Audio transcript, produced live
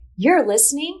You're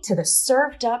listening to the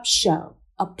Served Up Show,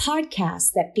 a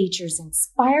podcast that features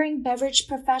inspiring beverage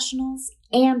professionals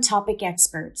and topic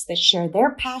experts that share their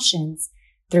passions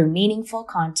through meaningful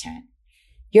content.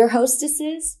 Your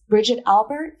hostesses, Bridget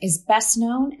Albert, is best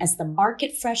known as the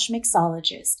Market Fresh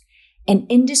Mixologist, an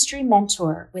industry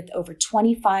mentor with over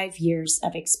 25 years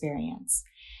of experience.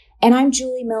 And I'm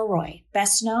Julie Milroy,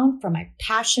 best known for my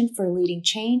passion for leading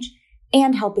change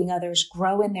and helping others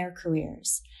grow in their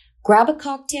careers. Grab a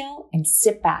cocktail and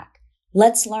sit back.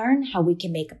 Let's learn how we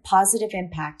can make a positive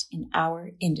impact in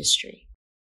our industry.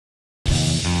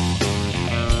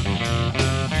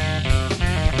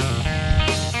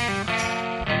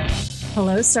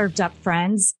 Hello, Served Up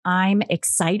friends. I'm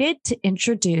excited to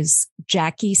introduce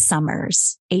Jackie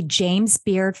Summers, a James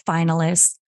Beard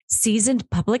finalist, seasoned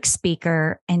public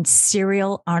speaker, and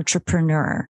serial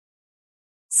entrepreneur.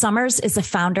 Summers is the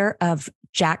founder of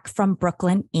Jack from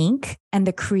Brooklyn, Inc., and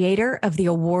the creator of the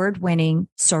award-winning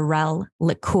Sorel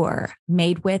Liqueur,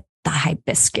 made with the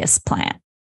hibiscus plant.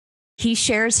 He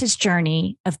shares his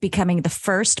journey of becoming the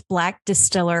first Black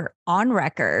distiller on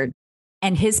record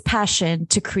and his passion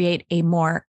to create a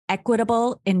more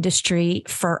equitable industry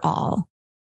for all.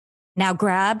 Now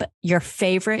grab your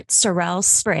favorite Sorel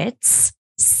spritz,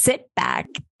 sit back,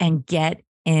 and get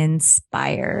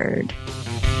inspired.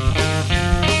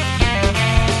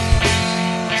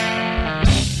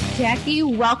 Jackie,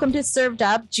 welcome to Served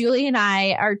Up. Julie and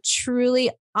I are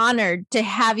truly honored to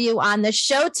have you on the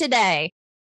show today.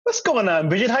 What's going on,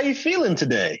 Bridget? How you feeling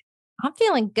today? I'm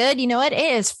feeling good. You know what? It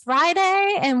is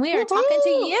Friday and we are talking to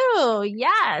you.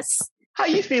 Yes. How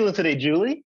you feeling today,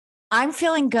 Julie? I'm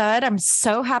feeling good. I'm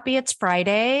so happy it's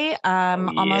Friday.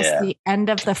 Almost the end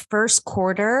of the first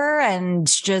quarter and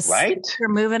just we're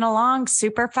moving along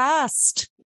super fast.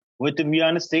 With the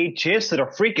United States, cheers to the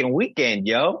freaking weekend,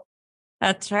 yo.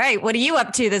 That's right. What are you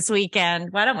up to this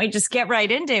weekend? Why don't we just get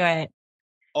right into it?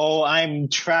 Oh, I'm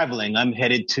traveling. I'm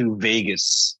headed to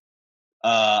Vegas.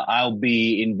 I'll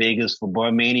be in Vegas for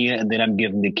Barmania, and then I'm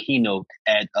giving the keynote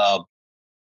at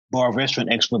Bar Restaurant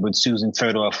Expo with Susan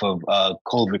Ferdorf of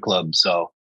Culver Club.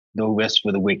 So no rest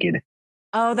for the wicked.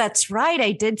 Oh, that's right.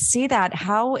 I did see that.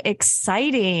 How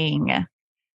exciting.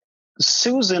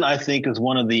 Susan, I think, is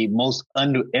one of the most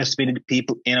underestimated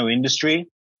people in our industry.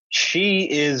 She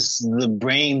is the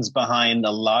brains behind a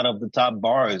lot of the top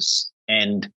bars,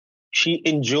 and she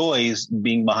enjoys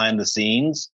being behind the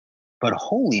scenes. But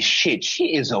holy shit,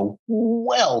 she is a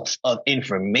wealth of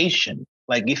information.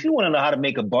 Like, if you want to know how to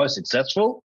make a bar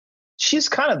successful, she's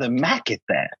kind of the Mac at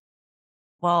that.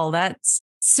 Well, that's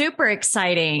super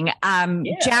exciting.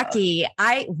 Jackie,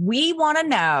 we want to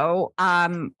know,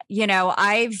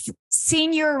 I've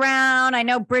seen you around. I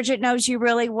know Bridget knows you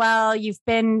really well. You've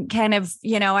been kind of,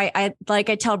 I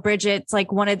tell Bridget, it's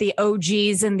like one of the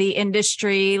OGs in the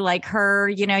industry, like her,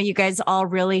 you guys all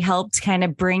really helped kind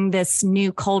of bring this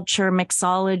new culture,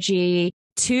 mixology,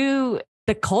 to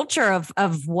the culture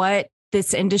of what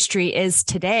this industry is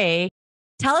today.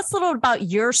 Tell us a little about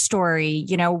your story.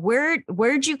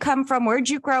 Where'd you come from? Where'd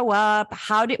you grow up?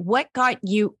 What got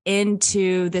you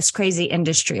into this crazy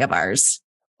industry of ours?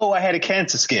 Oh, I had a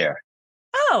cancer scare.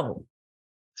 Oh.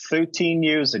 13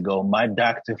 years ago, my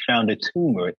doctor found a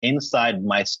tumor inside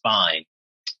my spine,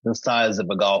 the size of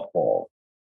a golf ball.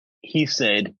 He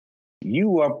said,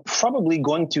 "You are probably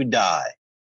going to die.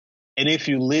 And if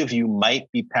you live, you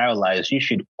might be paralyzed. You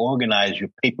should organize your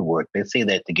paperwork." They say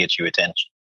that to get your attention.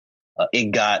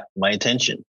 It got my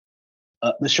attention.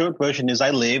 The short version is I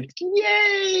lived.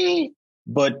 Yay!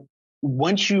 But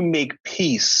once you make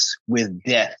peace with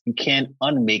death, you can't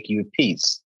unmake your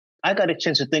peace. I got a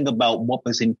chance to think about what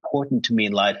was important to me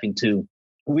in life and to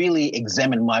really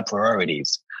examine my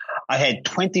priorities. I had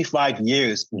 25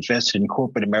 years invested in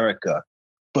corporate America,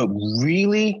 but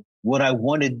really what I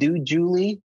want to do,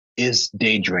 Julie, is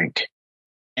day drink.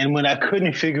 And when I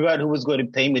couldn't figure out who was going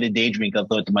to pay me to day drink, I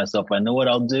thought to myself, I know what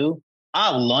I'll do.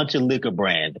 I'll launch a liquor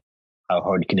brand. How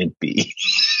hard can it be?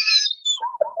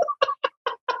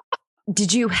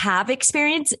 Did you have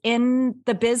experience in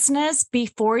the business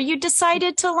before you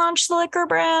decided to launch the liquor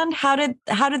brand? How did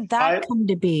that come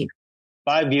to be?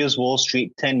 5 years Wall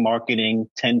Street, 10 marketing,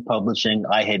 10 publishing.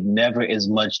 I had never as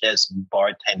much as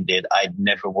bartended. I'd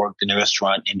never worked in a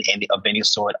restaurant of any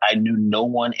sort. I knew no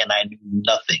one and I knew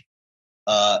nothing.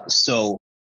 So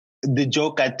the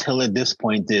joke I tell at this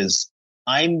point is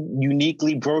I'm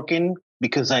uniquely broken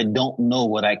because I don't know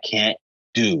what I can't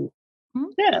do.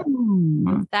 Yeah.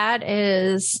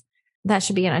 That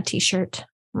should be on a t-shirt.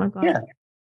 Oh my God.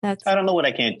 Yeah. I don't know what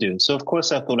I can't do. So of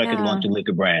course I thought I could launch a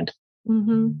liquor brand.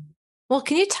 Mm-hmm. Well,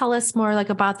 can you tell us more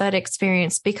about that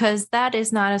experience? Because that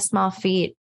is not a small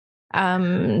feat.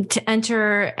 to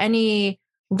enter any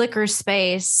liquor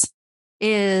space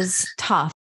is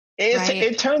tough. Right?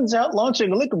 It turns out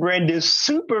launching a liquor brand is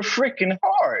super freaking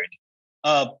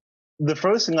hard. The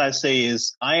first thing I say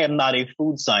is I am not a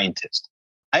food scientist.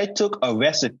 I took a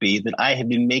recipe that I have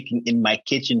been making in my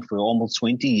kitchen for almost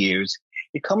 20 years.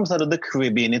 It comes out of the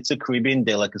Caribbean. It's a Caribbean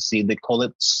delicacy. They call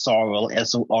it Sorel,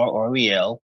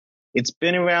 Sorrel. It's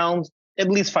been around at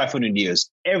least 500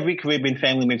 years. Every Caribbean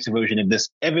family makes a version of this.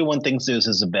 Everyone thinks theirs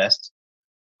is the best.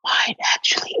 Mine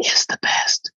actually is the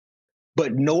best.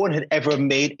 But no one had ever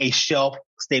made a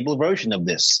shelf-stable version of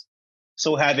this.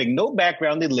 So having no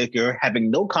background in liquor, having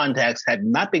no contacts,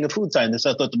 not being a food scientist,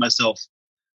 I thought to myself,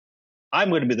 I'm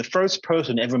going to be the first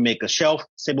person to ever make a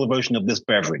shelf-stable version of this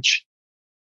beverage.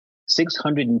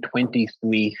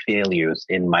 623 failures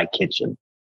in my kitchen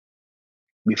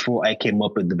before I came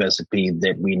up with the recipe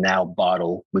that we now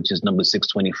bottle, which is number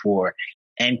 624.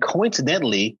 And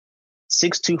coincidentally,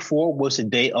 624 was the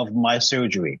day of my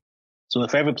surgery. So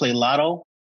if I ever play lotto,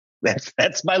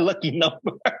 that's my lucky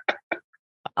number.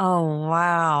 Oh,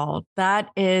 wow. That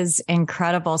is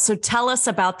incredible. So tell us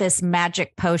about this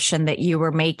magic potion that you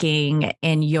were making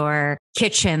in your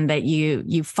kitchen that you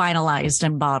finalized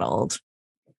and bottled.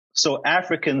 So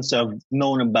Africans have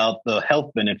known about the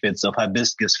health benefits of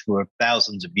hibiscus for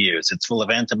thousands of years. It's full of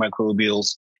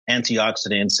antimicrobials,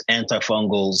 antioxidants,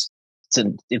 antifungals.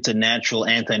 It's a natural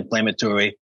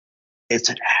anti-inflammatory. It's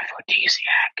an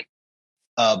aphrodisiac.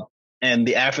 And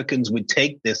the Africans would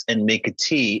take this and make a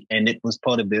tea, and it was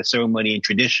part of their ceremony and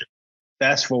tradition.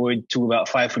 Fast forward to about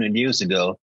 500 years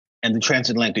ago, and the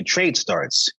transatlantic trade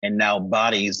starts, and now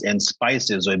bodies and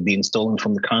spices are being stolen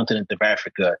from the continent of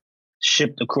Africa,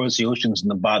 shipped across the oceans in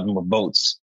the bottom of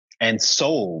boats, and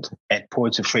sold at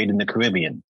ports of trade in the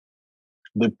Caribbean.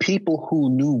 The people who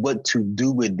knew what to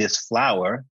do with this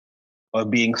flour are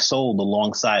being sold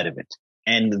alongside of it.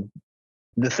 And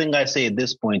the thing I say at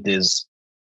this point is,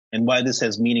 and why this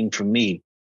has meaning for me,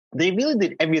 they really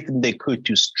did everything they could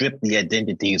to strip the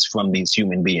identities from these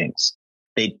human beings.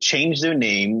 They changed their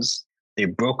names. They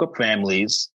broke up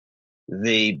families.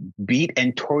 They beat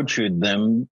and tortured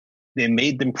them. They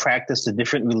made them practice a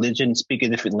different religion, speak a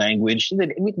different language. They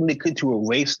did everything they could to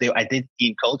erase their identity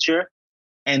and culture.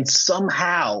 And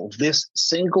somehow this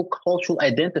single cultural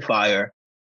identifier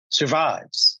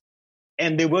survives.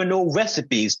 And there were no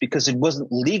recipes because it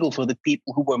wasn't legal for the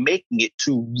people who were making it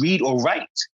to read or write.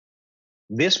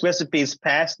 This recipe is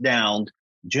passed down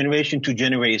generation to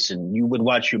generation. You would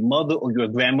watch your mother or your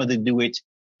grandmother do it.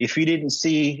 If you didn't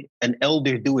see an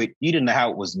elder do it, you didn't know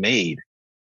how it was made.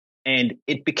 And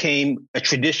it became a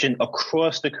tradition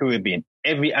across the Caribbean.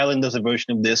 Every island does a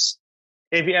version of this.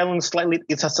 Every island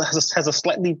has a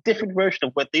slightly different version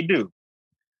of what they do.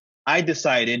 I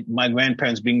decided, my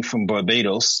grandparents being from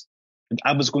Barbados,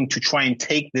 I was going to try and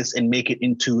take this and make it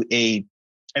into a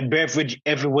beverage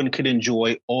everyone could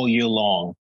enjoy all year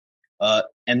long.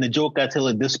 And the joke I tell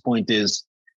at this point is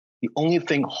the only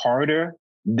thing harder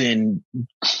than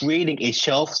creating a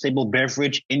shelf-stable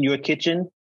beverage in your kitchen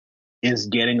is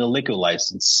getting a liquor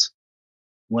license.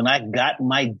 When I got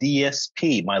my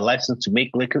DSP, my license to make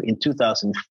liquor in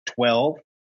 2012,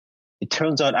 it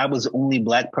turns out I was the only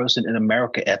Black person in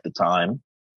America at the time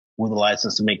with a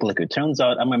license to make liquor. Turns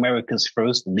out I'm America's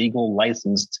first legal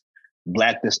licensed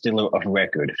Black distiller of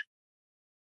record.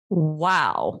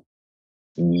 Wow.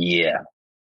 Yeah.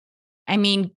 I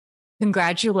mean,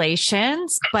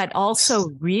 congratulations, but also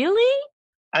really?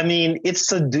 I mean,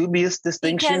 it's a dubious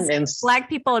distinction. Because and Black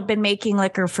people have been making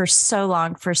liquor for so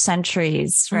long, for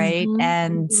centuries, right? Mm-hmm,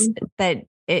 and that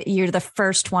you're the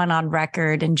first one on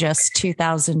record in just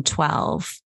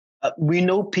 2012. We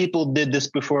know people did this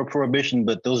before Prohibition,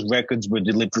 but those records were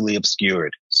deliberately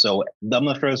obscured. So I'm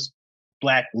the first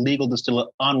Black legal distiller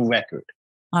on record.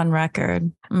 On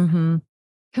record. Mm-hmm.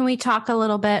 Can we talk a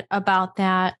little bit about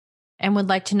that? And would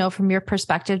like to know from your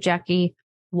perspective, Jackie,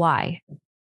 why?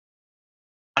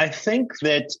 I think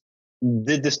that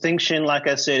the distinction, like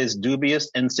I said, is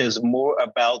dubious and says more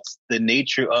about the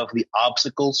nature of the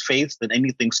obstacles faced than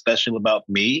anything special about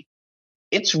me.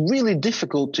 It's really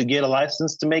difficult to get a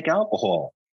license to make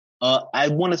alcohol. I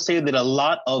want to say that a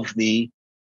lot of the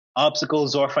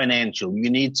obstacles are financial. You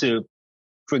need to,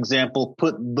 for example,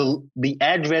 put the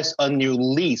address on your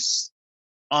lease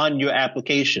on your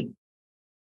application.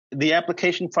 The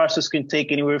application process can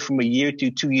take anywhere from a year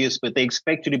to 2 years, but they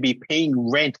expect you to be paying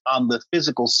rent on the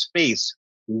physical space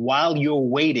while you're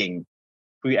waiting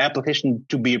for your application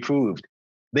to be approved.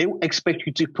 They expect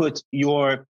you to put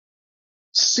your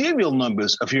serial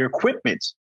numbers of your equipment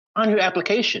on your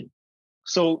application.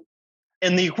 So,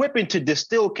 and the equipment to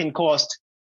distill can cost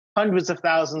hundreds of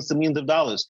thousands to millions of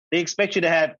dollars. They expect you to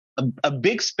have a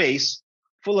big space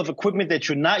full of equipment that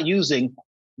you're not using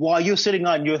while you're sitting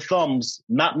on your thumbs,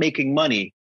 not making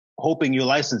money, hoping your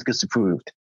license gets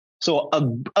approved. So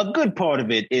a good part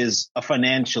of it is a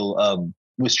financial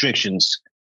restrictions.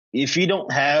 If you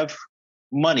don't have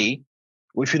money,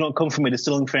 or if you don't come from a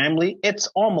distilling family, it's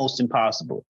almost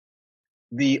impossible.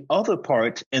 The other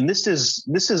part, and this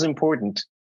is important,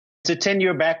 it's a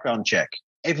 10-year background check.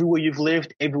 Everywhere you've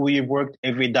lived, everywhere you've worked,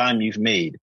 every dime you've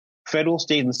made, federal,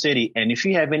 state, and city. And if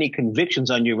you have any convictions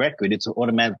on your record, it's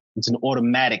an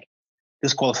automatic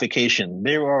disqualification.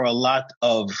 There are a lot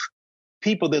of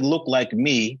people that look like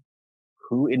me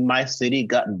who in my city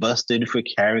got busted for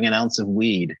carrying an ounce of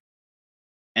weed.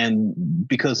 And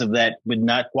because of that would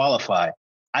not qualify.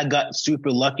 I got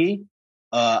super lucky.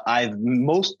 I've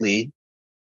mostly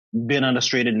been on a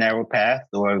straight and narrow path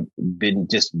or been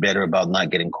just better about not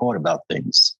getting caught about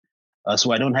things.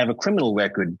 So I don't have a criminal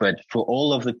record, but for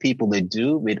all of the people that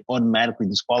do, it automatically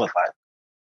disqualifies.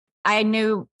 I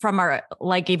knew from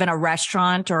even a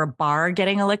restaurant or a bar,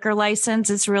 getting a liquor license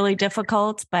is really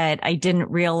difficult, but I didn't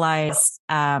realize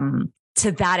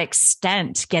to that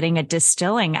extent getting a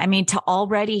distilling. I mean, to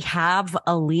already have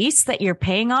a lease that you're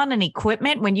paying on and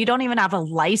equipment when you don't even have a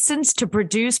license to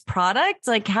produce product,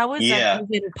 like how is that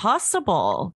even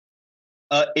possible?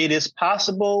 It is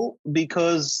possible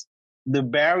because the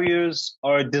barriers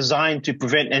are designed to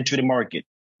prevent entry to the market.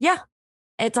 Yeah.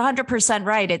 It's 100%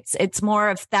 right. It's more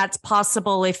of that's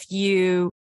possible if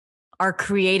you are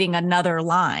creating another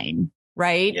line,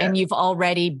 right? Yeah. And you've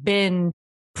already been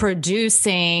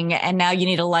producing and now you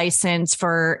need a license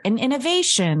for an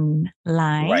innovation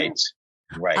line.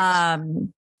 Right.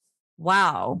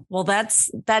 Wow. Well,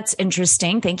 that's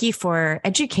interesting. Thank you for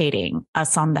educating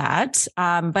us on that.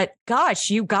 But gosh,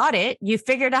 you got it. You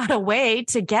figured out a way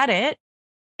to get it.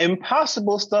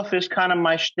 Impossible stuff is kind of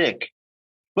my shtick.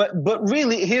 But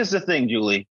really, here's the thing,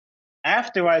 Julie.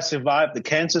 After I survived the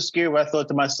cancer scare, I thought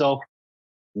to myself,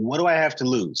 what do I have to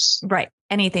lose? Right.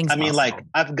 Anything's possible. Like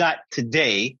I've got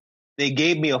today, they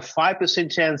gave me a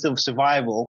 5% chance of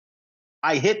survival.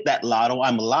 I hit that lotto.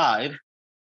 I'm alive.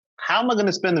 How am I going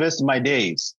to spend the rest of my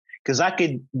days? Because I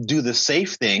could do the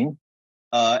safe thing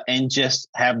and just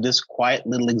have this quiet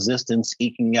little existence,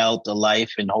 eking out a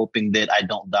life and hoping that I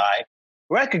don't die.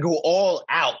 Or I could go all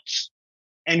out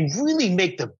and really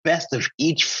make the best of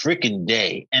each freaking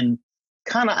day. And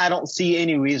I don't see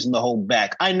any reason to hold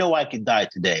back. I know I could die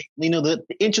today. The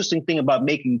interesting thing about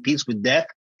making peace with death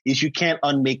is you can't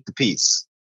unmake the peace.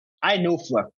 I know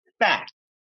for a fact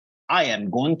I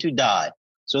am going to die.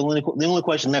 So the only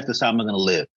question left is how am I going to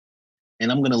live?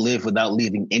 And I'm going to live without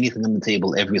leaving anything on the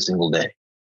table every single day.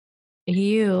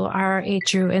 You are a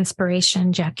true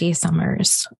inspiration, Jackie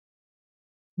Summers.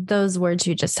 Those words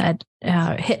you just said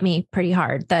hit me pretty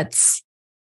hard.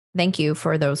 Thank you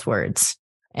for those words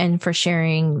and for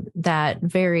sharing that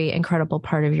very incredible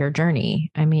part of your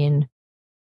journey. I mean,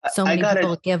 so many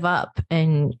people give up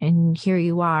and here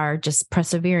you are just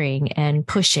persevering and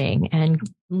pushing and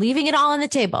leaving it all on the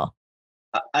table.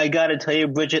 I got to tell you,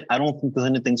 Bridget, I don't think there's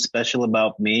anything special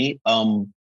about me.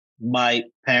 My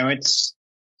parents,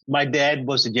 my dad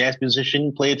was a jazz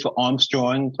musician, played for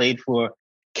Armstrong, played for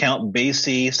Count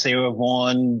Basie, Sarah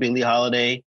Vaughan, Billie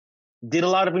Holiday, did a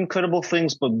lot of incredible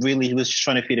things, but really he was just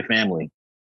trying to feed a family.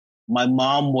 My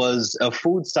mom was a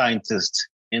food scientist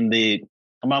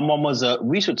my mom was a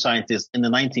research scientist in the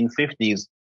 1950s,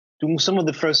 doing some of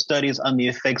the first studies on the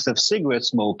effects of cigarette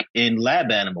smoke in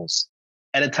lab animals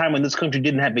at a time when this country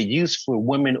didn't have a use for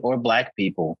women or Black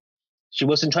people. She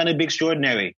wasn't trying to be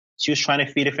extraordinary. She was trying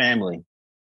to feed a family.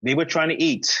 They were trying to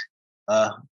eat.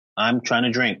 I'm trying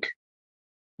to drink.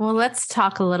 Well, let's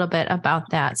talk a little bit about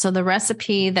that. So the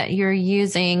recipe that you're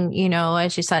using,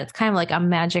 as you said, it's kind of like a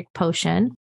magic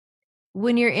potion.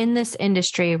 When you're in this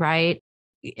industry, right?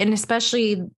 And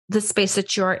especially the space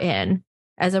that you're in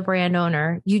as a brand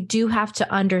owner, you do have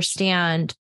to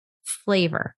understand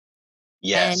flavor.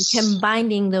 Yes. And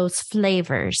combining those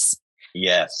flavors.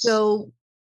 Yes. So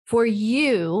for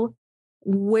you,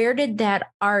 where did that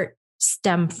art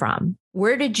stem from?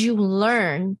 Where did you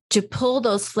learn to pull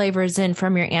those flavors in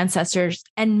from your ancestors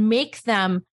and make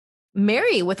them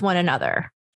marry with one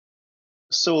another?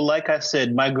 So like I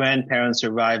said, my grandparents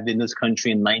arrived in this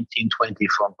country in 1920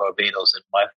 from Barbados.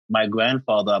 And my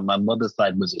grandfather on my mother's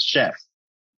side was a chef,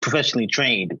 professionally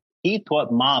trained. He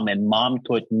taught mom and mom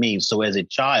taught me. So as a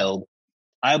child,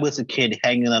 I was a kid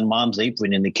hanging on mom's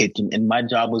apron in the kitchen. And my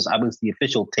job was I was the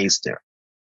official taster.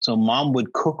 So mom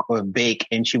would cook or bake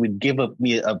and she would give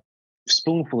me a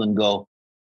spoonful and go,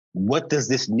 what does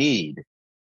this need?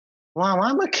 Mom,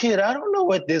 I'm a kid. I don't know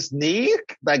what this needs.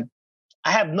 Like,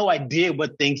 I have no idea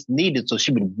what things needed. So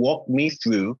she would walk me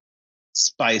through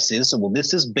spices. So, well,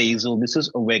 this is basil, this is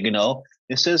oregano,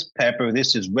 this is pepper,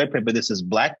 this is red pepper, this is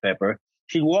black pepper.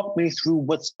 She walked me through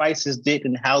what spices did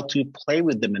and how to play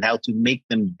with them and how to make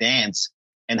them dance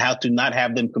and how to not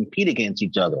have them compete against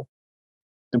each other.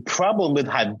 The problem with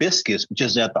hibiscus, which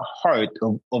is at the heart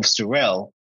of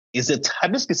Sorel, is that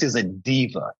hibiscus is a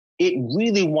diva. It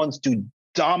really wants to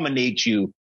dominate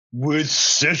you with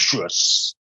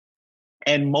citrus.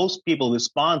 And most people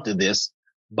respond to this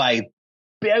by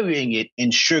burying it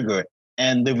in sugar.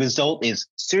 And the result is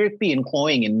syrupy and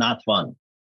cloying and not fun.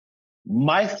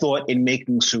 My thought in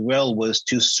making Sorel was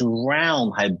to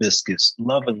surround hibiscus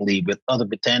lovingly with other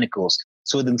botanicals.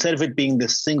 So that instead of it being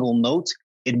this single note,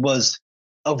 it was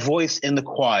a voice in the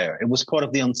choir. It was part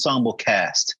of the ensemble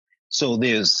cast. So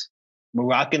there's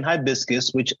Moroccan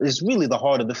hibiscus, which is really the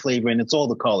heart of the flavor, and it's all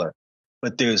the color.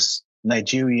 But there's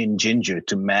Nigerian ginger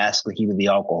to mask the heat of the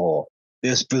alcohol.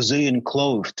 There's Brazilian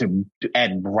clove to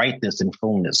add brightness and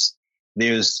fullness.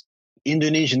 There's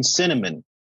Indonesian cinnamon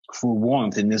for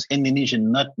warmth, and there's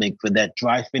Indonesian nutmeg for that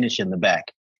dry finish in the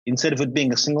back. Instead of it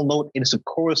being a single note, it is a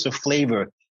chorus of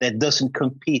flavor that doesn't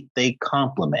compete, they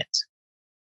complement.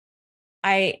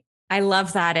 I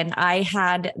love that. And I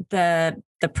had the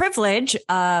privilege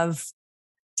of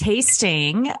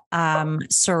tasting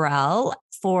Sorel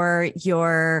for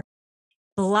your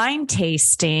blind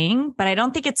tasting, but I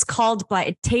don't think it's called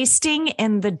blind tasting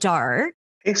in the dark.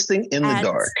 Tasting in the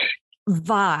dark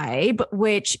vibe,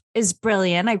 which is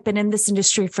brilliant. I've been in this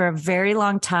industry for a very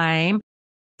long time,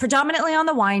 predominantly on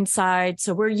the wine side.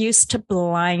 So we're used to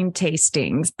blind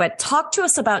tastings, but talk to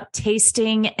us about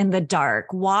tasting in the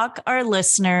dark. Walk our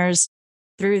listeners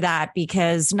through that,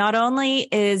 because not only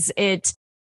is it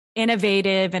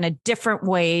innovative and a different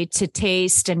way to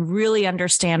taste and really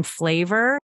understand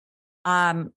flavor,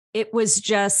 it was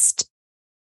just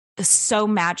so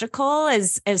magical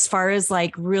as far as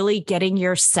like really getting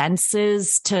your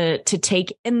senses to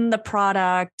take in the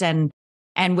product and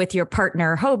with your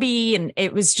partner Hobie, and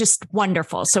it was just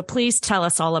wonderful. So please tell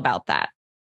us all about that.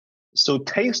 So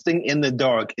Tasting in the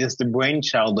Dark is the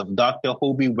brainchild of Dr.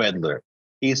 Hobie Wedler.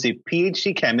 He's a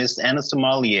PhD chemist and a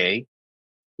sommelier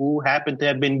who happened to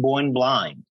have been born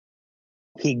blind.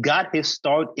 He got his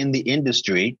start in the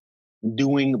industry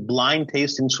doing blind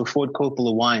tastings for Fort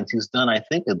Coppola wines. He's done, I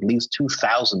think, at least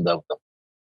 2,000 of them.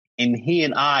 And he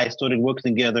and I started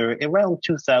working together around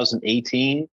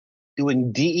 2018,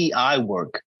 doing DEI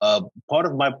work. Part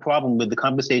of my problem with the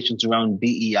conversations around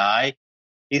DEI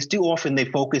is too often they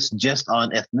focus just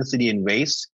on ethnicity and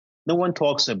race. No one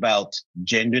talks about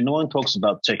gender. No one talks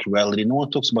about sexuality. No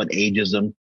one talks about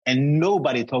ageism. And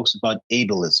nobody talks about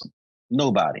ableism.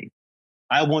 Nobody.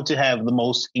 I want to have the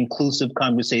most inclusive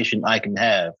conversation I can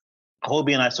have.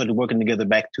 Hobie and I started working together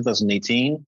back in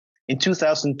 2018. In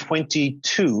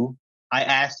 2022, I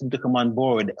asked him to come on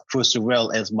board for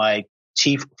Sorel as my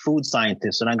chief food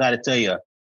scientist. And I got to tell you,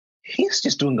 he's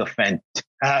just doing a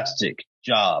fantastic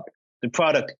job. The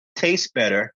product tastes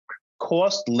better,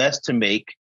 costs less to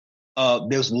make,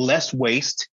 there's less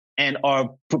waste, and our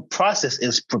process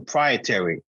is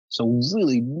proprietary. So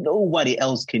really nobody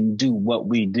else can do what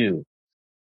we do.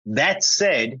 That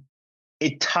said,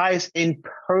 it ties in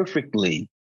perfectly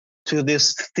to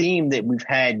this theme that we've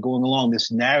had going along,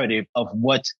 this narrative of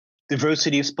what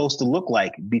diversity is supposed to look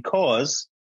like, because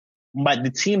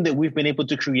the team that we've been able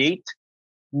to create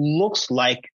looks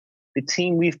like the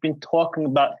team we've been talking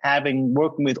about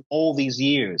working with all these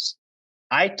years.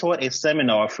 I taught a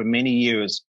seminar for many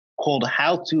years called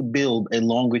How to Build a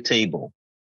Longer Table,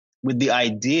 with the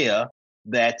idea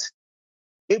that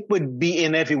it would be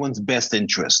in everyone's best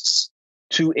interests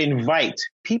to invite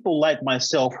people like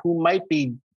myself who might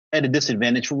be at a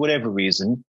disadvantage for whatever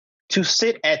reason to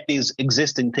sit at these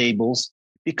existing tables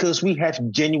because we have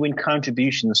genuine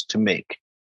contributions to make.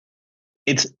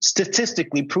 It's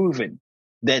statistically proven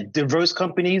that diverse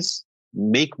companies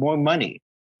make more money.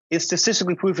 It's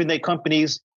statistically proven that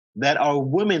companies that are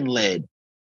women-led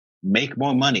make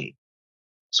more money.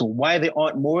 So why there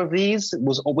aren't more of these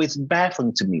was always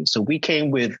baffling to me. So we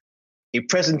came with a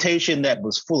presentation that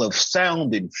was full of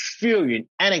sound and fury and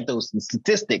anecdotes and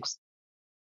statistics,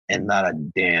 and not a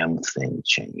damn thing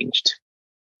changed.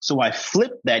 So I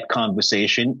flipped that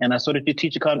conversation and I started to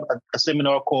teach a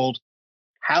seminar called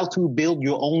How to Build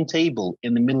Your Own Table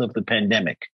in the Middle of the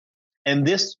Pandemic. And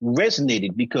this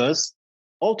resonated because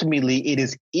ultimately it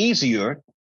is easier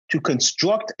to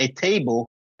construct a table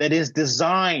that is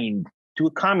designed to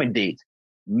accommodate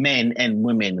men and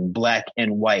women, black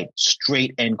and white,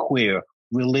 straight and queer,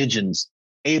 religions,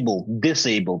 able,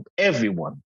 disabled,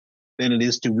 everyone, than it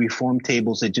is to reform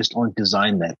tables that just aren't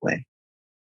designed that way.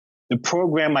 The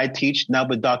program I teach now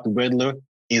with Dr. Redler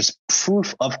is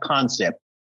proof of concept,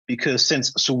 because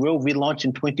since Sorel relaunched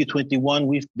in 2021,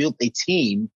 we've built a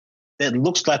team that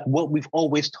looks like what we've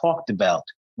always talked about.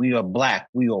 We are Black,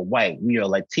 we are white, we are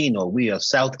Latino, we are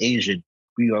South Asian,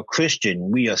 we are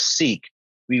Christian, we are Sikh,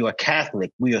 we are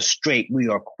Catholic, we are straight, we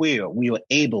are queer, we are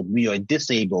abled, we are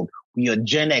disabled, we are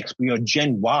Gen X, we are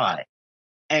Gen Y.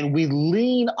 And we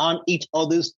lean on each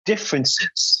other's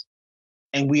differences.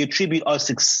 And we attribute our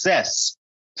success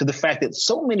to the fact that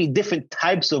so many different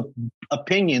types of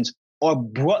opinions are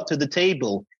brought to the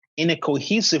table in a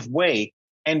cohesive way,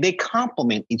 and they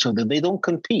complement each other. They don't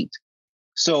compete.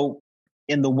 So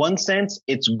in the one sense,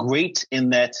 it's great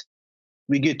in that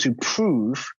we get to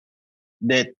prove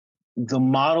that the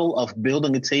model of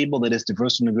building a table that is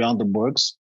diverse on the ground that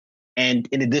works. And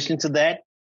in addition to that,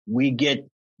 we get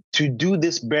to do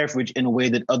this beverage in a way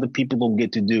that other people don't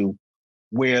get to do,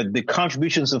 where the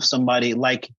contributions of somebody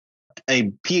like a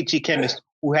PhD chemist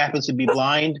who happens to be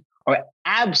blind are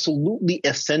absolutely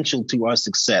essential to our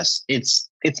success. It's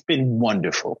been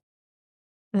wonderful.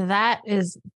 That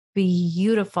is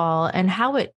beautiful, and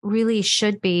how it really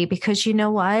should be, because you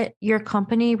know what? Your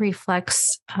company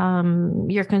reflects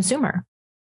your consumer.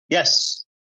 Yes,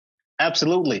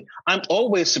 absolutely. I'm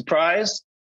always surprised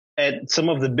at some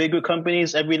of the bigger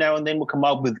companies. Every now and then will come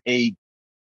out with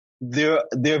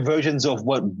their versions of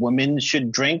what women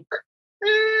should drink.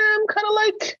 I'm kind of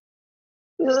like,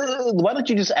 why don't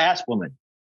you just ask women,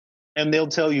 and they'll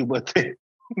tell you what they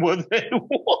want.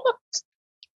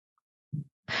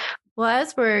 Well,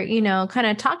 as we're, kind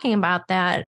of talking about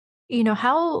that,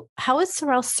 how is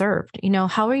Sorel served?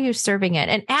 How are you serving it?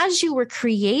 And as you were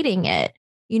creating it,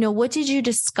 what did you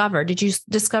discover? Did you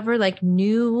discover like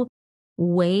new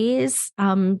ways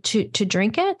to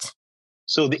drink it?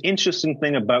 So the interesting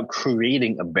thing about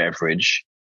creating a beverage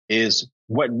is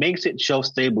what makes it shelf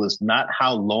stable is not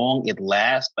how long it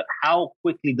lasts, but how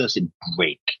quickly does it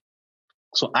break.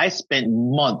 So I spent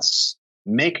months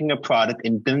making a product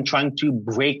and then trying to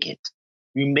break it.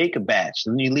 You make a batch,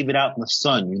 then you leave it out in the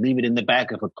sun. You leave it in the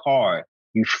back of a car.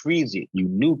 You freeze it, you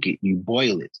nuke it, you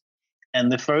boil it.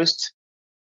 And the first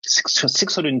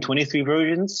 623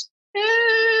 versions,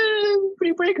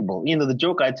 pretty breakable. The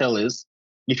joke I tell is,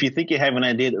 if you think you have an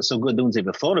idea that's so good, no one's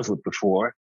ever thought of it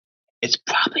before, it's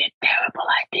probably a terrible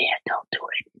idea. Don't do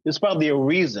it. There's probably a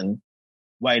reason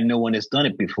why no one has done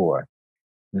it before.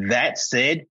 That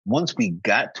said, once we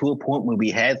got to a point where we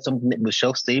had something that was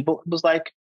shelf stable, it was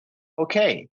like,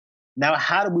 okay, now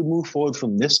how do we move forward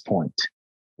from this point,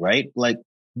 right? Like,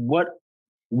 what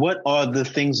are the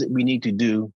things that we need to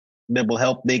do that will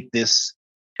help make this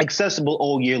accessible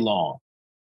all year long?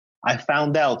 I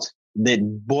found out that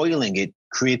boiling it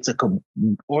creates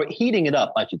or heating it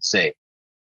up, I should say,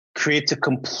 creates a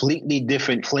completely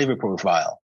different flavor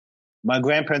profile. My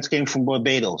grandparents came from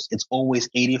Barbados. It's always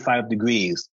 85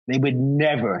 degrees. They would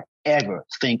never, ever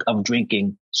think of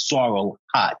drinking Sorel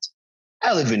hot.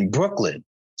 I live in Brooklyn.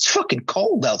 It's fucking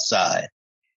cold outside.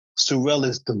 Sorel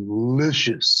is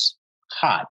delicious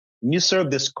hot. When you serve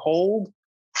this cold,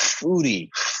 fruity,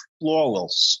 floral,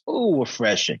 so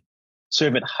refreshing.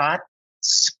 Serve it hot,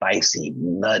 spicy,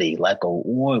 nutty, like a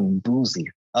warm, boozy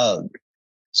hug.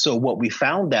 So what we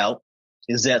found out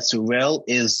is that Sorel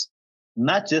is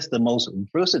not just the most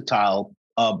versatile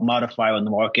modifier on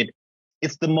the market,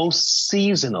 it's the most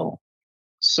seasonal.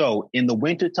 So in the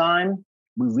wintertime,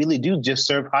 we really do just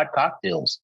serve hot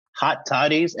cocktails, hot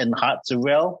toddies and hot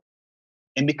Sorel.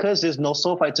 And because there's no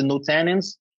sulfites and no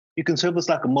tannins, you can serve this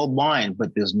like a mulled wine,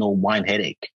 but there's no wine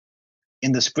headache.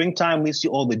 In the springtime, we see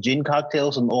all the gin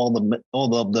cocktails and all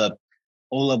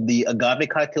of the agave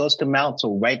cocktails come out.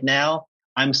 So right now,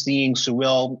 I'm seeing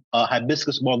Sorel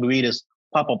hibiscus margaritas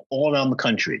pop up all around the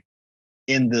country.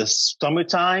 In the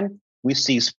summertime, we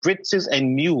see spritzes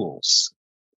and mules.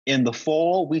 In the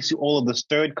fall, we see all of the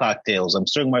stirred cocktails. I'm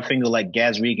stirring my finger like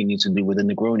Gaz Regan used to do with a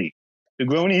Negroni.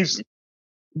 Negronis,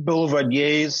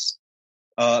 Boulevardiers,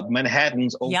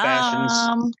 Manhattans, Old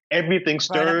Fashions, everything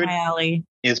stirred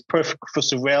is perfect for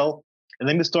Sorel. And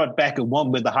then we start back at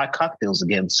one with the hot cocktails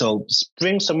again. So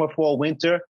spring, summer, fall,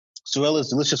 winter, Sorel is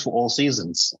delicious for all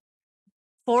seasons.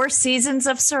 4 seasons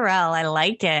of Sorel. I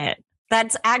like it.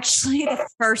 That's actually the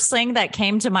first thing that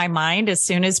came to my mind as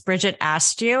soon as Bridget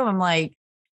asked you. I'm like,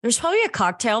 there's probably a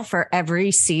cocktail for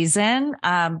every season.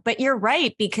 But you're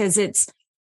right, because it's,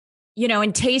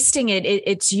 in tasting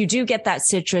it, you do get that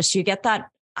citrus, you get that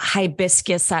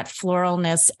hibiscus, that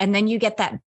floralness, and then you get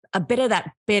a bit of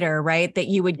that bitter, right? That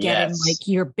you would get in like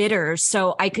your bitters.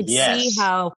 So I could see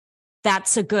how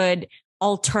that's a good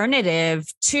alternative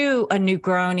to a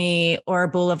Negroni or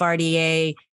a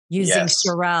Boulevardier using Yes.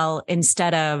 Sorel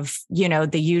instead of, the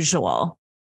usual?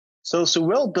 So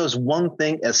Sorel does one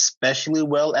thing especially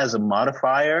well as a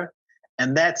modifier,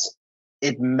 and that's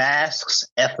it masks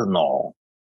ethanol.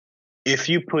 If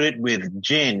you put it with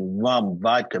gin, rum,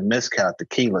 vodka, mezcal,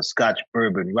 tequila, scotch,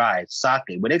 bourbon, rye,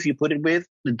 sake, whatever you put it with,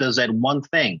 it does that one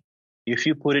thing. If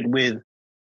you put it with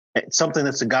something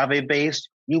that's agave based,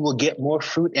 you will get more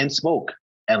fruit and smoke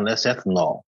and less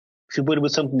ethanol. If you put it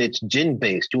with something that's gin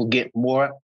based, you'll get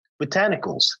more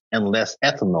botanicals and less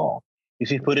ethanol.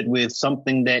 If you put it with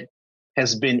something that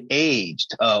has been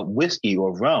aged, whiskey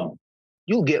or rum,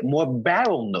 you'll get more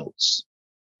barrel notes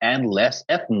and less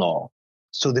ethanol.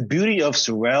 So the beauty of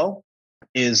Sorel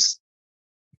is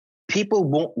people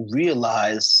won't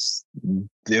realize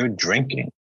they're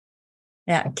drinking.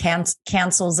 Yeah,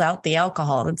 cancels out the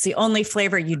alcohol. It's the only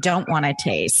flavor you don't want to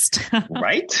taste.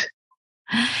 Right?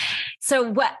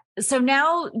 So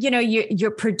now,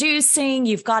 you're producing,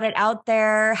 you've got it out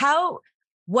there.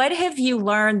 What have you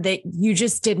learned that you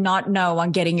just did not know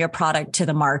on getting your product to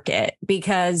the market?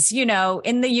 Because,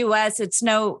 in the US, it's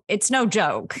no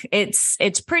joke.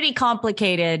 It's pretty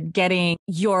complicated getting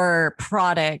your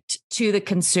product to the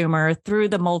consumer through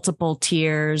the multiple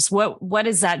tiers. What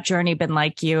has that journey been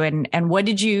like you? And what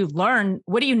did you learn?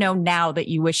 What do you know now that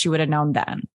you wish you would have known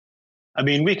then? I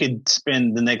mean, we could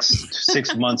spend the next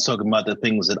 6 months talking about the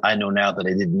things that I know now that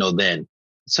I didn't know then.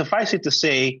 Suffice it to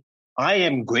say, I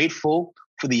am grateful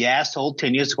for the asshole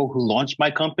 10 years ago who launched my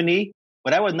company,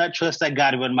 but I would not trust that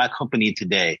guy to run my company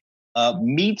today.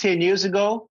 Me 10 years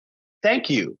ago, thank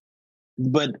you,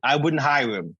 but I wouldn't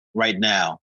hire him right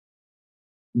now.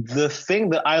 The thing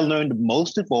that I learned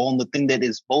most of all, and the thing that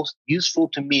is most useful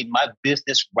to me in my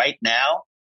business right now,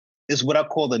 is what I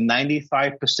call the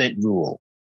 95% rule.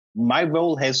 My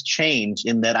role has changed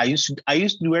in that I used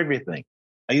to do everything.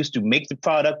 I used to make the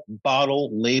product, bottle,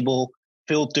 label,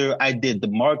 filter. I did the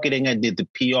marketing. I did the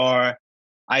PR.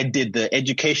 I did the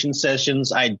education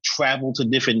sessions. I traveled to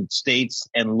different states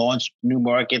and launched new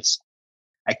markets.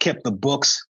 I kept the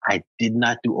books. I did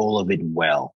not do all of it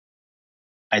well.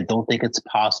 I don't think it's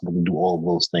possible to do all of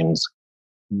those things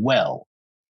well.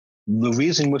 The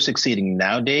reason we're succeeding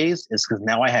nowadays is because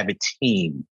now I have a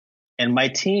team. And my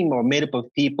team are made up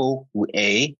of people who,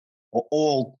 A, are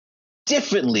all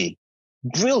differently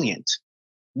brilliant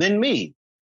than me,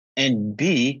 and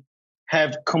B,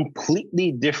 have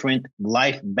completely different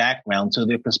life backgrounds. So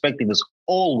their perspective is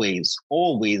always,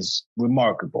 always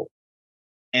remarkable.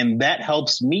 And that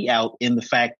helps me out in the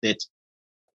fact that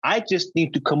I just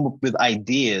need to come up with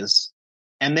ideas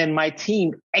and then my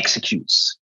team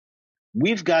executes.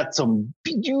 We've got some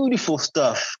beautiful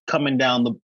stuff coming down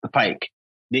the pike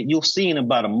that you'll see in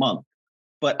about a month.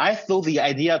 But I throw the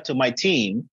idea out to my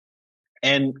team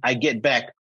and I get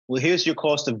back, well, here's your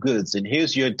cost of goods and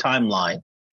here's your timeline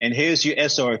and here's your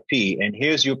SRP and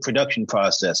here's your production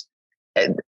process.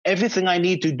 And everything I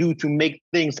need to do to make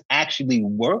things actually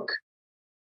work,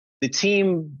 the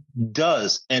team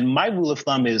does. And my rule of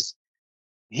thumb is,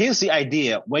 here's the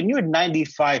idea. When you're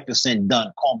 95%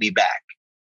 done, call me back.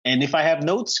 And if I have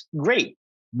notes, great.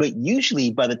 But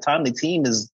usually by the time the team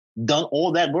is done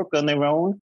all that work on their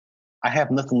own, I have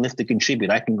nothing left to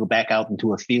contribute. I can go back out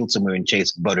into a field somewhere and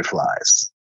chase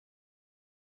butterflies.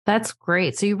 That's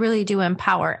great. So you really do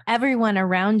empower everyone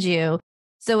around you.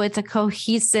 So it's a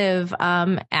cohesive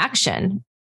action.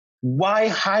 Why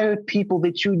hire people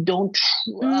that you don't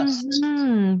trust?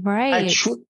 Mm-hmm, right.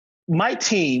 My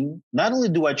team, not only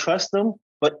do I trust them,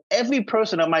 but every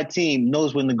person on my team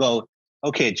knows when to go,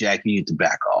 okay, Jack, you need to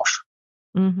back off.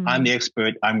 Mm-hmm. I'm the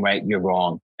expert. I'm right. You're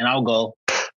wrong. And I'll go,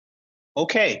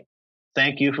 okay,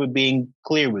 thank you for being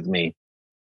clear with me.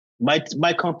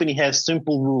 My company has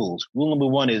simple rules. Rule number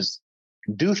one is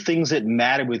do things that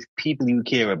matter with people you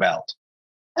care about.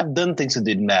 I've done things that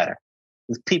didn't matter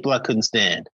with people I couldn't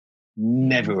stand.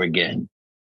 Never again.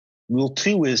 Rule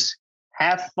two is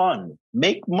have fun,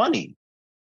 make money.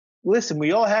 Listen,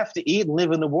 we all have to eat and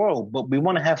live in the world, but we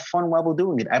want to have fun while we're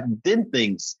doing it. I've done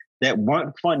things that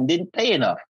weren't fun, didn't pay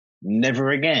enough.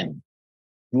 Never again.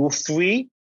 Rule three,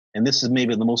 and this is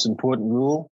maybe the most important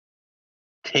rule,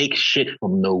 take shit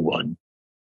from no one.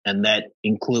 And that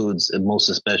includes, and most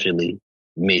especially,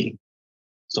 me.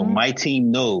 So my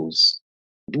team knows,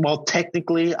 well,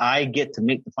 technically I get to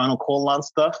make the final call on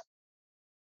stuff.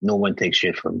 No one takes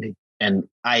shit from me. And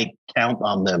I count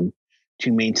on them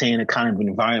to maintain a kind of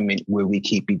environment where we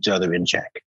keep each other in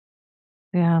check.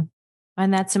 Yeah.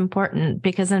 And that's important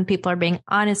because then people are being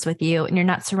honest with you and you're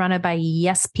not surrounded by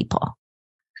yes people.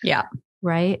 Yeah.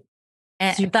 Right.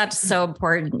 And that's so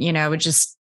important,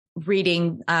 just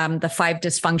reading the 5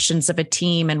 dysfunctions of a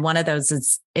team. And one of those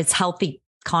is healthy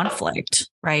conflict,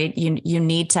 right? You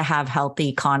need to have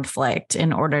healthy conflict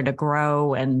in order to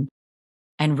grow and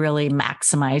really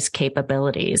maximize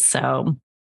capabilities. So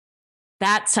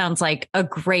that sounds like a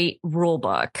great rule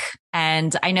book.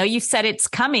 And I know you said it's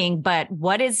coming, but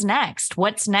what is next?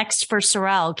 What's next for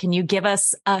Sorel? Can you give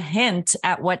us a hint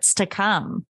at what's to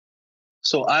come?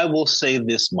 So I will say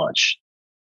this much.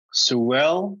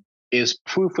 Sorel is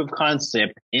proof of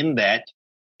concept in that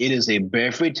it is a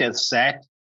beverage that sat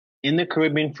in the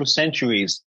Caribbean for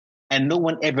centuries and no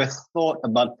one ever thought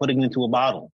about putting it into a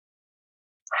bottle.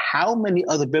 How many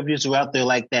other beverages are out there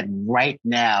like that right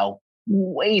now,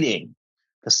 waiting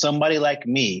for somebody like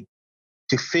me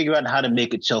to figure out how to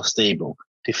make it shelf stable,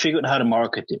 to figure out how to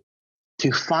market it,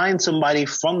 to find somebody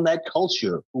from that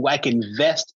culture who I can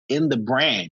invest in the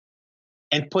brand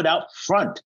and put out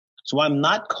front so I'm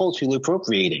not culturally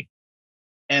appropriating,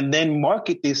 and then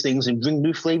market these things and bring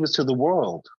new flavors to the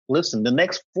world. Listen, the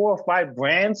next 4 or 5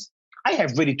 brands I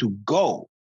have ready to go.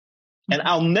 And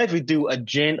I'll never do a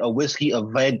gin, a whiskey, a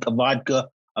vodka,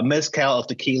 a mezcal, a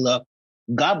tequila.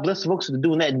 God bless the folks who are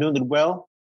doing that and doing it well.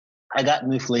 I got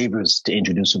new flavors to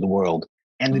introduce to the world.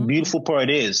 And the beautiful part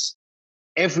is,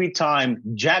 every time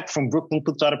Jack from Brooklyn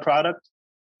puts out a product,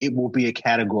 it will be a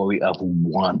category of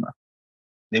one.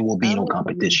 There will be no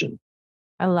competition.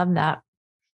 I love that.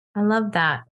 I love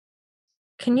that.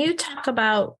 Can you talk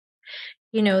about,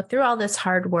 through all this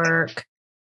hard work,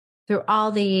 through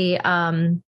all the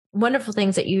wonderful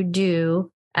things that you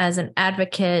do as an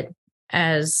advocate,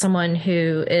 as someone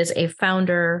who is a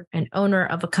founder and owner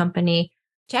of a company,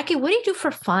 Jackie, what do you do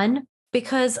for fun?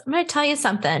 Because I'm going to tell you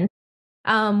something.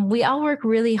 We all work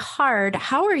really hard.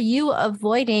 How are you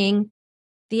avoiding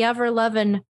the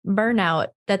ever-loving burnout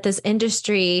that this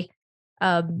industry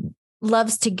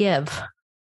loves to give?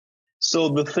 So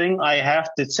the thing I have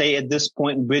to say at this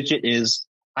point, Bridget, is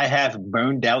I have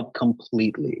burned out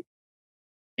completely.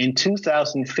 In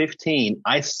 2015,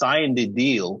 I signed a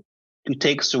deal to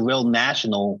take Sorel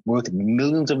national worth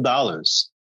millions of dollars,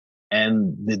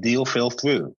 and the deal fell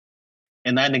through.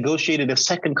 And I negotiated a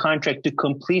second contract to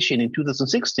completion in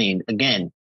 2016,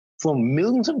 again, for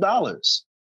millions of dollars,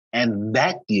 and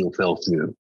that deal fell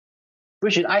through.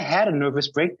 Bridget, I had a nervous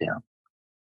breakdown.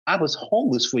 I was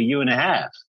homeless for a year and a half.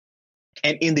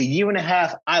 And in the year and a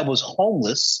half I was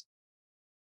homeless,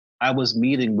 I was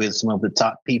meeting with some of the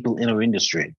top people in our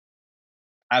industry.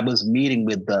 I was meeting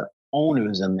with the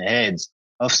owners and the heads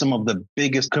of some of the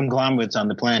biggest conglomerates on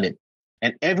the planet.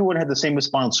 And everyone had the same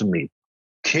response from me.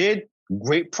 Kid,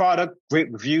 great product,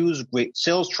 great reviews, great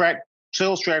sales track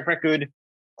record,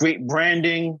 great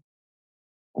branding.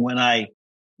 When I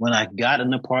got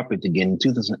an apartment again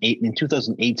in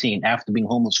 2018, after being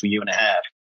homeless for a year and a half,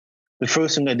 the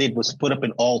first thing I did was put up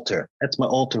an altar. That's my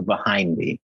altar behind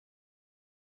me.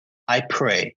 I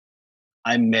pray,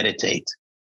 I meditate,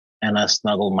 and I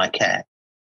snuggle my cat.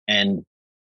 And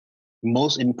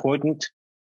most important,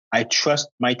 I trust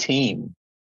my team.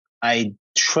 I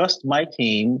trust my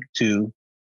team to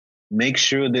make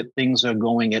sure that things are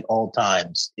going at all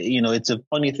times. It's a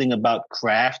funny thing about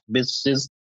craft businesses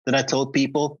that I told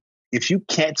people, if you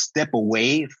can't step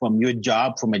away from your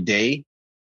job from a day,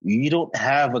 you don't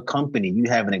have a company. You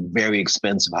have a very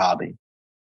expensive hobby.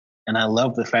 And I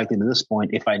love the fact that at this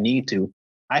point, if I need to,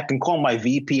 I can call my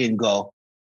VP and go,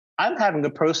 I'm having a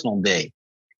personal day.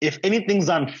 If anything's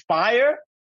on fire,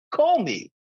 call me.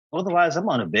 Otherwise, I'm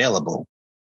unavailable.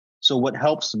 So what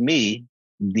helps me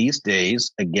these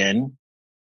days, again,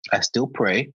 I still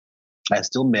pray. I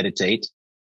still meditate.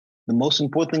 The most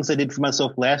important things I did for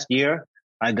myself last year,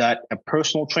 I got a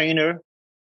personal trainer,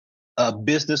 a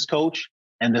business coach,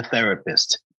 and a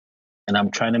therapist. And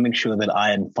I'm trying to make sure that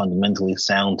I am fundamentally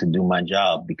sound to do my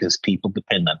job because people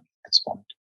depend on me at this point.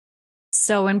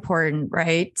 So important,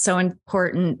 right? So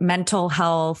important. Mental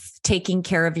health, taking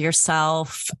care of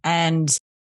yourself, and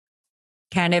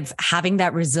kind of having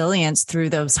that resilience through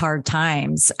those hard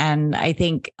times. And I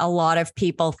think a lot of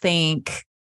people think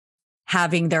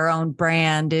having their own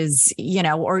brand is,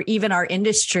 or even our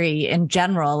industry in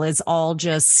general is all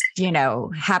just,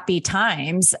 happy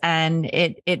times. And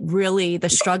it really, the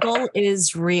struggle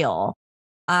is real.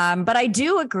 But I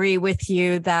do agree with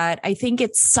you that I think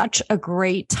it's such a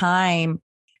great time,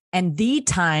 and the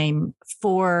time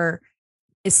for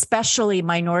especially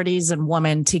minorities and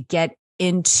women to get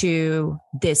into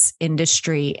this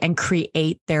industry and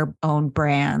create their own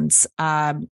brands.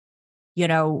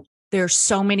 There's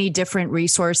so many different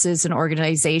resources and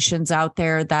organizations out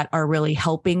there that are really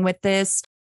helping with this.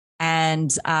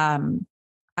 And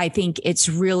I think it's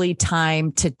really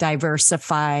time to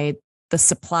diversify the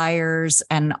suppliers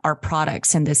and our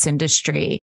products in this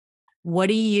industry.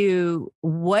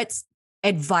 What's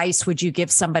advice would you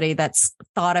give somebody that's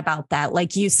thought about that?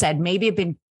 Like you said, maybe have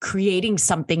been creating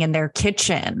something in their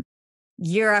kitchen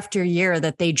year after year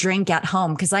that they drink at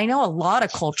home. Because I know a lot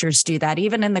of cultures do that.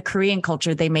 Even in the Korean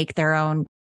culture, they make their own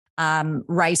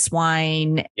rice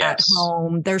wine at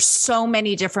home. There's so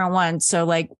many different ones. So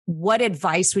like, what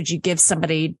advice would you give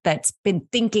somebody that's been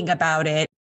thinking about it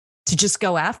to just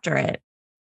go after it?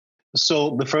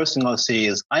 So the first thing I'll say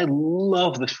is I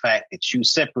love the fact that you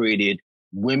separated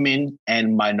women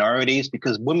and minorities,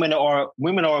 because women are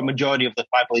a majority of the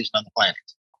population on the planet.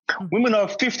 Mm-hmm. Women are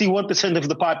 51% of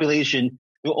the population.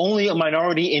 They're only a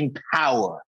minority in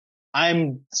power.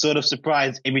 I'm sort of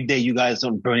surprised every day you guys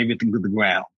don't burn everything to the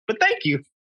ground. But thank you.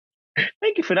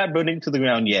 Thank you for not burning to the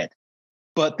ground yet.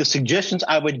 But the suggestions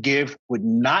I would give would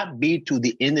not be to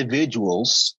the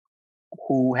individuals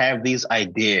who have these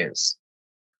ideas.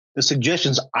 The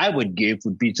suggestions I would give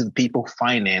would be to the people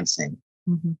financing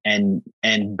and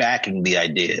backing the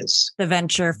ideas. The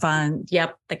venture fund.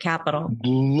 Yep. The capital.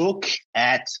 Look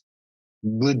at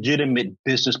legitimate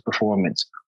business performance.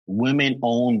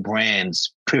 Women-owned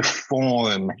brands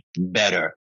perform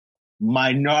better.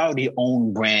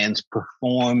 Minority-owned brands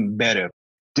perform better.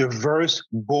 Diverse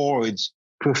boards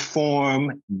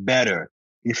perform better.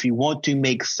 If you want to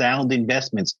make sound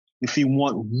investments, if you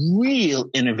want real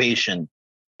innovation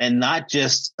and not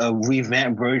just a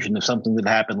revamped version of something that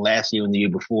happened last year and the year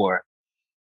before,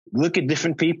 look at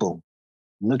different people.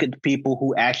 Look at the people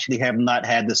who actually have not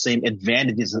had the same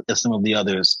advantages as some of the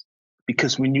others.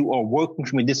 Because when you are working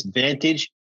from a disadvantage,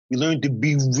 you learn to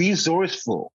be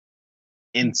resourceful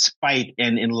in spite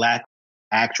and in lack of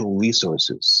actual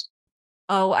resources.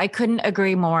 Oh, I couldn't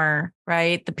agree more,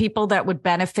 right? The people that would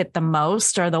benefit the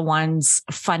most are the ones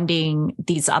funding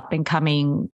these up and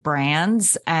coming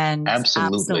brands. And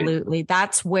absolutely,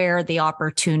 that's where the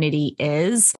opportunity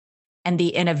is and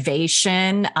the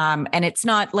innovation. And it's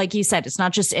not, like you said, it's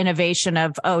not just innovation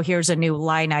of, oh, here's a new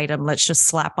line item. Let's just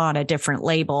slap on a different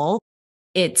label.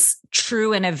 It's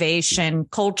true innovation,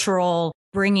 cultural,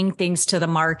 bringing things to the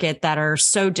market that are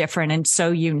so different and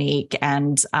so unique.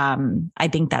 And I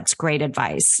think that's great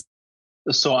advice.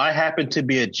 So I happen to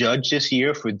be a judge this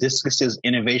year for Discus's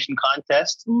innovation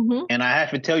contest. Mm-hmm. And I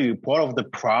have to tell you, part of the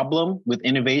problem with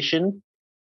innovation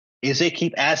is they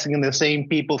keep asking the same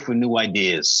people for new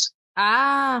ideas.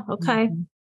 Ah, okay.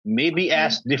 Maybe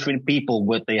ask different people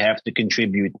what they have to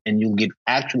contribute, and you'll get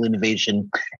actual innovation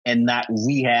and not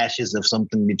rehashes of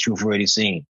something that you've already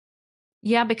seen.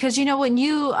 Yeah, because, you know, when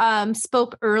you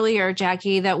spoke earlier,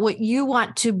 Jackie, that what you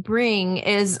want to bring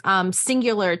is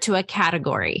singular to a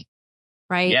category,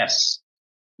 right? Yes.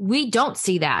 We don't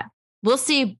see that. We'll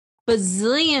see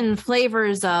bazillion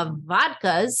flavors of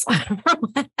vodkas,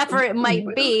 whatever it might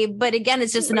be. But again,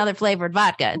 it's just another flavored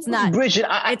vodka. It's not, Bridget,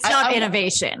 it's not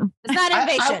innovation. It's not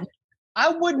innovation. I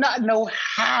would not know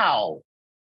how.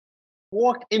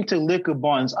 Walked into liquor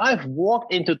barns. I've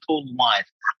walked into Total Wines.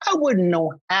 I wouldn't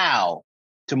know how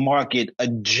to market a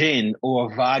gin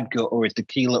or a vodka or a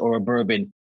tequila or a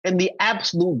bourbon and the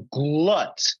absolute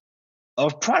glut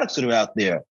of products that are out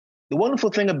there. The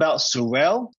wonderful thing about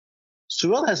Sorel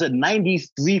has a 93%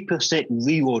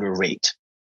 reorder rate,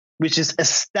 which is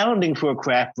astounding for a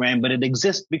craft brand, but it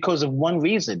exists because of one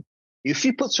reason. If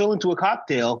you put Sorel into a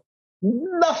cocktail,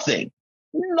 nothing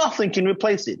can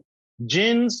replace it.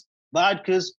 Gins,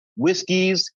 vodkas,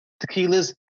 whiskeys,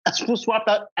 tequilas,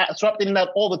 swapped in and out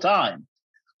all the time.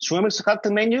 Sorel makes a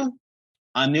cocktail menu.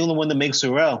 I'm the only one that makes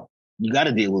Sorel. You got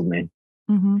to deal with me.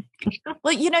 Mm-hmm.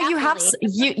 Well, you know,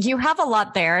 you have a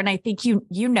lot there, and I think you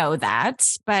know that.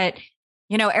 But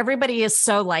you know, everybody is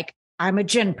so like, I'm a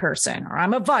gin person, or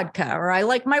I'm a vodka, or I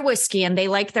like my whiskey, and they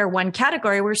like their one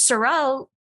category. Where Sorel,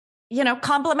 you know,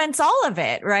 complements all of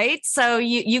it, right? So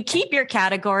you keep your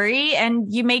category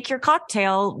and you make your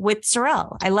cocktail with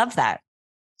Sorel. I love that.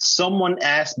 Someone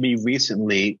asked me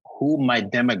recently who my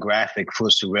demographic for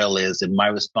Sorel is, and my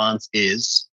response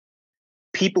is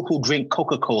people who drink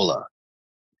Coca-Cola.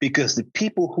 Because the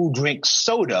people who drink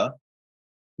soda,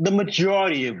 the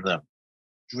majority of them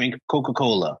drink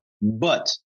Coca-Cola.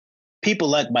 But people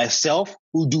like myself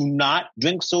who do not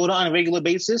drink soda on a regular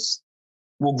basis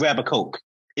will grab a Coke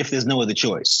if there's no other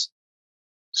choice.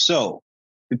 So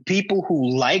the people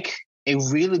who like a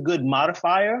really good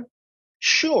modifier,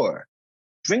 sure,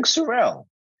 drink Sorel.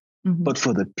 Mm-hmm. But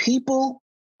for the people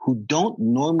who don't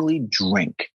normally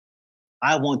drink,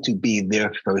 I want to be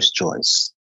their first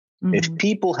choice. Mm-hmm. If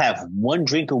people have one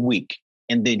drink a week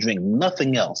and they drink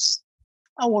nothing else,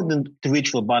 I want them to reach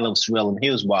for a bottle of Sorel, and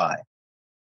here's why.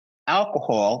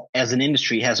 Alcohol as an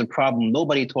industry has a problem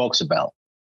nobody talks about,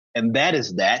 and that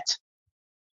is that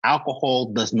alcohol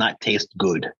does not taste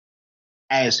good.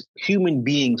 as human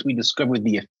beings, we discovered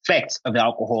the effects of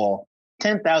alcohol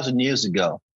 10,000 years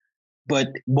ago. But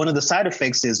one of the side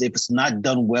effects is if it's not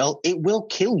done well, it will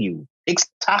kill you. It's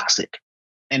toxic.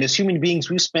 And as human beings,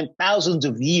 we've spent thousands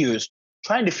of years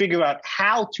trying to figure out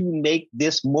how to make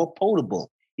this more potable.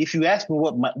 If you ask me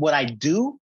what I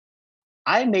do,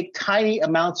 I make tiny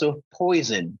amounts of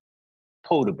poison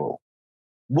potable.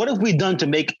 What have we done to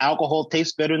make alcohol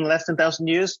taste better in the last 10,000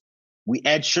 years? We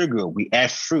add sugar, we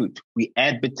add fruit, we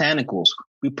add botanicals,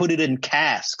 we put it in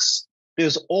casks.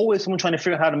 There's always someone trying to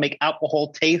figure out how to make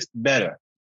alcohol taste better.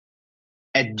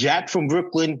 At Jack from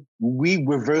Brooklyn, we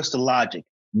reverse the logic.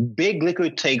 Big Liquor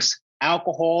takes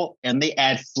alcohol and they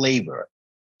add flavor.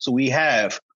 So we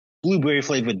have blueberry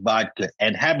flavored vodka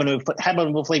and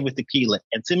habanero flavored tequila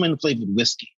and cinnamon flavored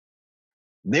whiskey.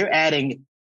 They're adding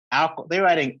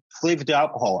flavor to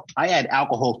alcohol. I add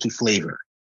alcohol to flavor.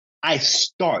 I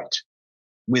start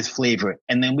with flavor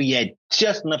and then we add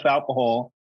just enough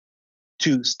alcohol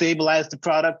to stabilize the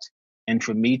product and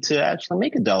for me to actually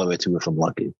make $1 or $2 if I'm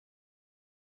lucky.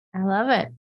 I love it.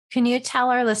 Can you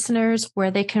tell our listeners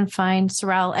where they can find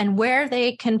Sorel and where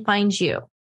they can find you?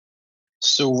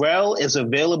 Sorel is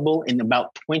available in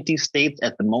about 20 states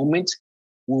at the moment.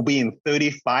 We'll be in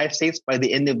 35 states by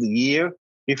the end of the year.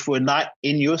 If we're not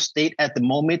in your state at the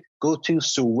moment, go to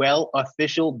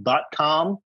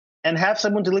sorelofficial.com and have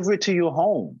someone deliver it to your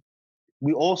home.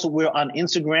 We're on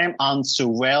Instagram on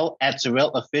Sorel at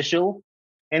SorelOfficial.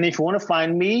 And if you want to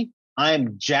find me,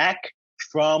 I'm Jack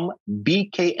from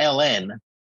BKLN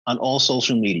on all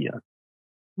social media.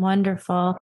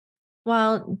 Wonderful.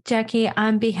 Well, Jackie,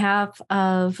 on behalf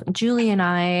of Julie and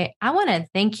I want to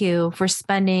thank you for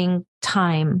spending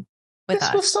time with us.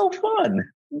 This was so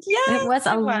fun. Yeah, it was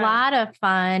a lot of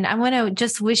fun. I want to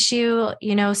just wish you,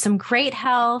 some great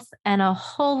health and a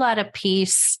whole lot of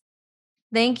peace.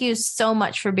 Thank you so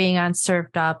much for being on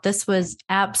Served Up. This was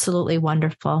absolutely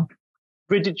wonderful.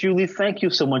 Bridget, Julie, thank you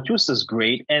so much. This is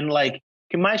great. And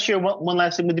can I share one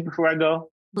last thing with you before I go?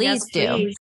 Please do.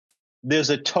 Please. There's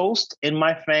a toast in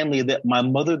my family that my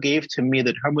mother gave to me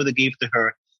that her mother gave to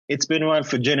her. It's been around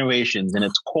for generations and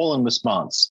it's call and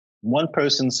response. One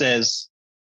person says,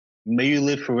 "May you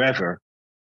live forever."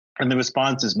 And the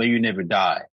response is, "May you never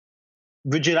die."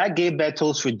 Bridget, I gave that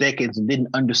toast for decades and didn't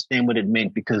understand what it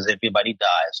meant because everybody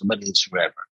dies, somebody lives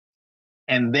forever.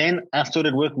 And then I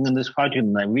started working on this project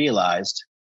and I realized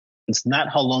it's not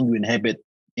how long you inhabit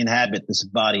this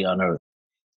body on earth.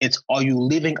 It's, are you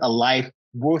living a life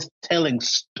worth telling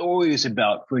stories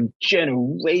about for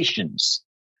generations?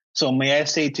 So may I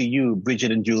say to you,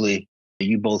 Bridget and Julie, that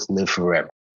you both live forever.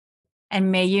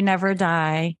 And may you never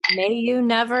die. May you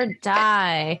never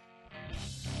die.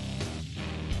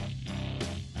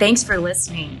 Thanks for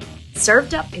listening.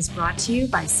 Served Up is brought to you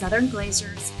by Southern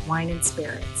Glazers Wine and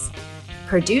Spirits.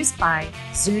 Produced by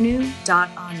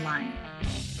Zunu.online.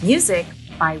 Music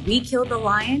by We Killed the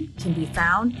Lion can be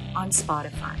found on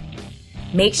Spotify.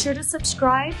 Make sure to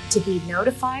subscribe to be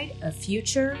notified of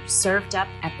future Served Up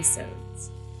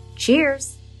episodes.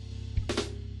 Cheers!